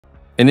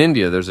In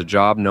India, there's a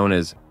job known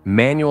as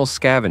manual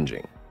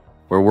scavenging,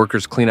 where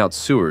workers clean out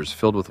sewers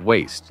filled with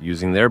waste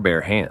using their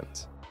bare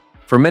hands.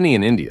 For many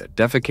in India,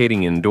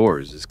 defecating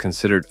indoors is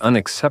considered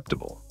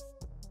unacceptable,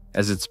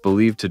 as it's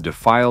believed to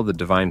defile the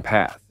divine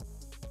path,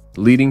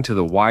 leading to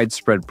the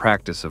widespread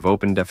practice of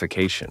open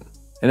defecation.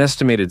 An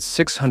estimated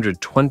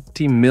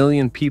 620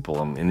 million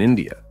people in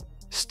India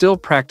still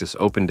practice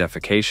open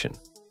defecation,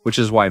 which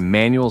is why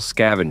manual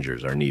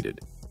scavengers are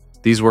needed.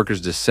 These workers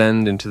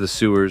descend into the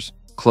sewers,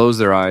 close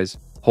their eyes,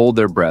 hold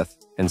their breath,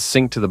 and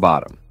sink to the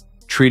bottom,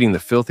 treating the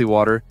filthy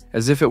water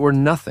as if it were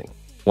nothing.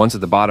 Once at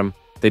the bottom,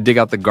 they dig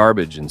out the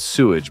garbage and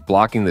sewage,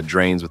 blocking the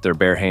drains with their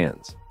bare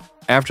hands.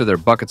 After their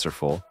buckets are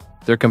full,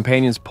 their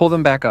companions pull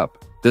them back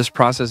up. This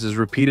process is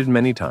repeated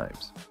many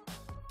times.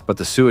 But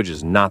the sewage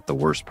is not the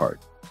worst part.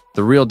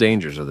 The real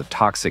dangers are the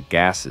toxic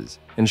gases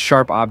and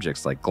sharp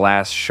objects like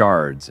glass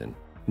shards and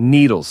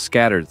needles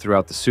scattered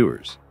throughout the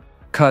sewers.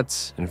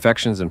 Cuts,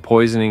 infections, and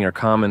poisoning are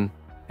common,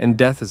 and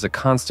death is a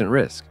constant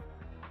risk.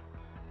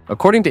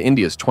 According to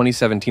India's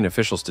 2017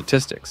 official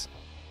statistics,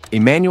 a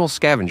manual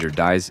scavenger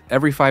dies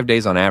every 5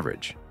 days on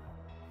average.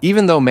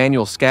 Even though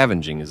manual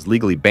scavenging is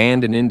legally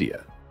banned in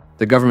India,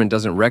 the government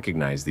doesn't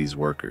recognize these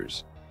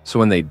workers, so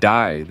when they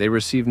die, they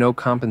receive no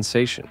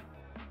compensation.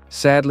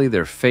 Sadly,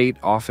 their fate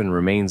often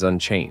remains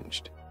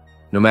unchanged,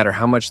 no matter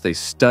how much they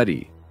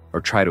study or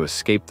try to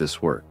escape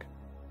this work.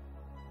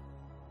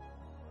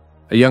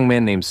 A young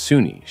man named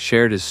Suni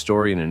shared his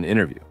story in an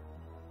interview.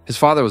 His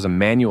father was a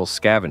manual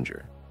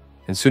scavenger,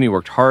 and Suni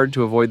worked hard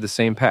to avoid the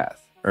same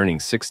path, earning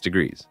 6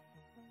 degrees.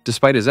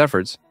 Despite his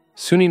efforts,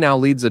 Suni now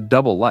leads a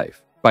double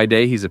life. By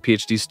day, he's a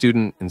PhD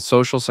student in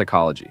social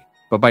psychology,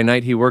 but by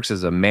night he works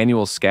as a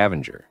manual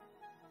scavenger.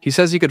 He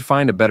says he could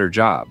find a better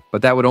job,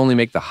 but that would only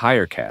make the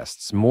higher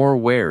castes more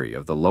wary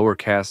of the lower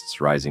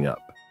castes rising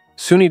up.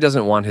 Suni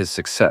doesn't want his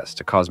success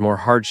to cause more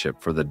hardship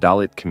for the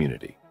Dalit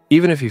community.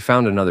 Even if he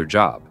found another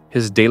job,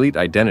 his Dalit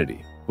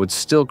identity would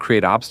still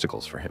create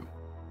obstacles for him.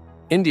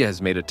 India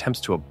has made attempts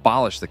to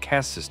abolish the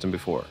caste system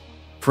before.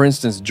 For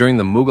instance, during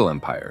the Mughal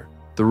Empire,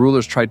 the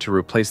rulers tried to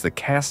replace the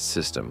caste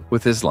system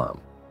with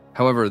Islam.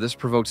 However, this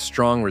provoked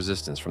strong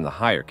resistance from the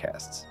higher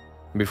castes.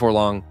 And before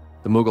long,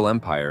 the Mughal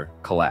Empire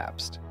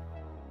collapsed.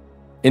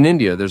 In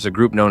India, there's a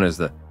group known as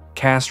the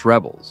Caste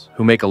rebels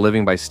who make a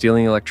living by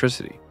stealing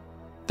electricity.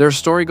 Their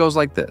story goes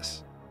like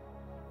this.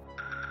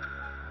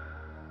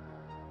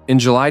 In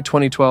July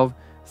 2012,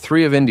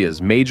 3 of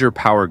India's major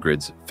power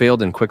grids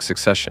failed in quick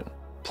succession,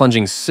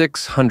 plunging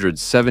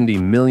 670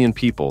 million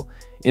people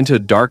into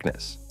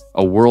darkness,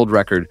 a world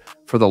record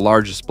for the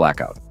largest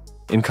blackout.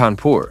 In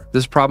Kanpur,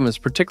 this problem is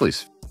particularly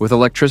severe. With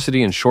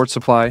electricity in short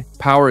supply,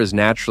 power is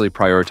naturally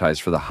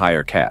prioritized for the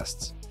higher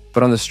castes.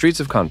 But on the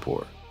streets of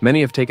Kanpur, many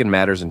have taken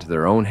matters into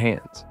their own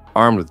hands,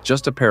 armed with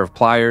just a pair of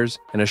pliers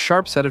and a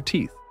sharp set of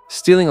teeth.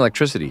 Stealing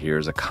electricity here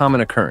is a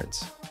common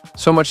occurrence,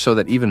 so much so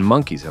that even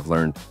monkeys have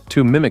learned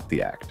to mimic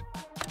the act.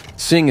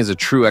 Singh is a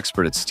true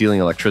expert at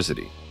stealing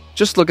electricity.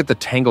 Just look at the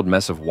tangled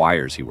mess of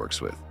wires he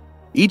works with.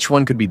 Each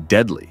one could be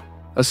deadly.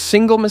 A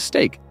single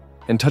mistake,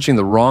 and touching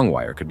the wrong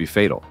wire could be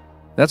fatal.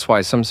 That's why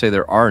some say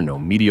there are no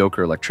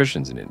mediocre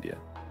electricians in India.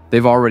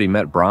 They've already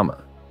met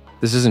Brahma.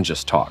 This isn't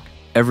just talk.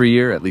 Every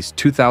year, at least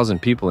 2,000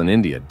 people in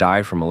India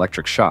die from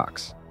electric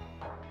shocks.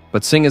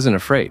 But Singh isn't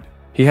afraid.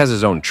 He has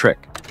his own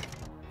trick.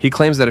 He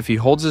claims that if he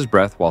holds his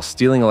breath while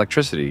stealing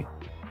electricity,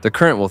 the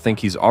current will think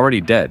he's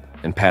already dead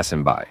and pass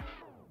him by.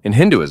 In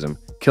Hinduism,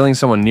 killing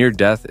someone near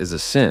death is a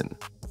sin,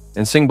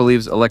 and Singh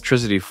believes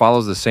electricity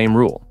follows the same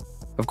rule.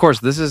 Of course,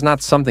 this is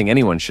not something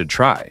anyone should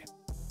try.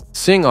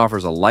 Singh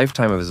offers a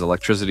lifetime of his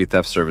electricity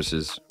theft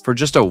services for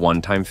just a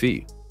one-time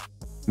fee.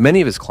 Many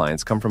of his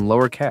clients come from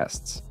lower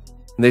castes,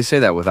 and they say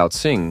that without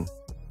Singh,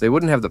 they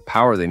wouldn't have the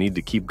power they need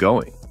to keep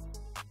going.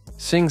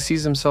 Singh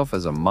sees himself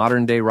as a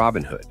modern-day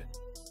Robin Hood.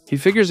 He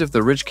figures if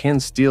the rich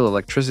can steal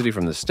electricity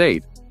from the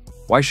state,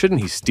 why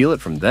shouldn't he steal it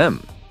from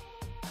them?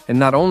 And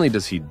not only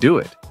does he do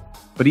it,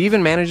 but he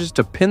even manages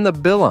to pin the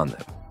bill on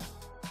them.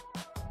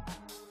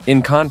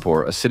 In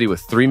Kanpur, a city with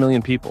 3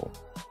 million people,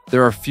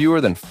 there are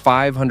fewer than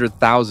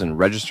 500,000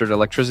 registered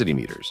electricity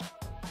meters.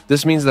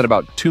 This means that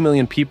about 2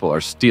 million people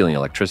are stealing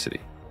electricity.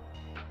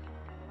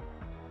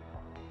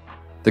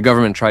 The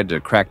government tried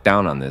to crack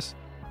down on this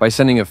by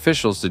sending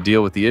officials to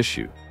deal with the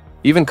issue,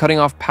 even cutting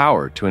off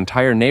power to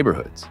entire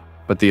neighborhoods.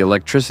 But the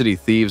electricity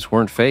thieves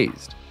weren't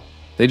fazed.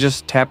 They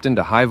just tapped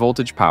into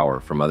high-voltage power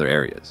from other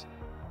areas.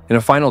 In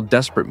a final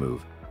desperate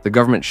move, the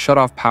government shut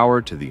off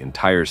power to the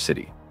entire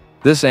city.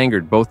 This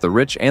angered both the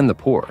rich and the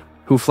poor,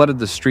 who flooded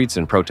the streets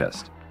in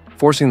protest,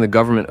 forcing the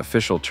government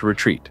official to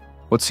retreat.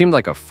 What seemed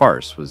like a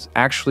farce was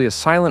actually a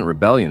silent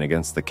rebellion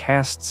against the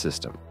caste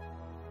system.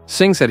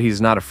 Singh said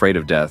he's not afraid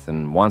of death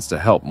and wants to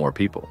help more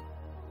people.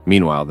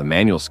 Meanwhile, the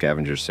manual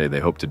scavengers say they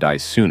hope to die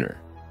sooner,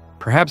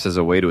 perhaps as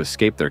a way to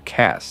escape their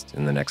caste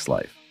in the next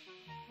life.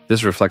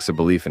 This reflects a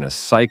belief in a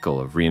cycle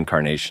of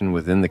reincarnation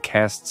within the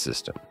caste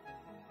system,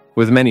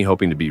 with many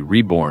hoping to be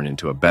reborn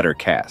into a better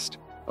caste,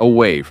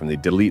 away from the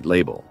Dalit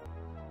label.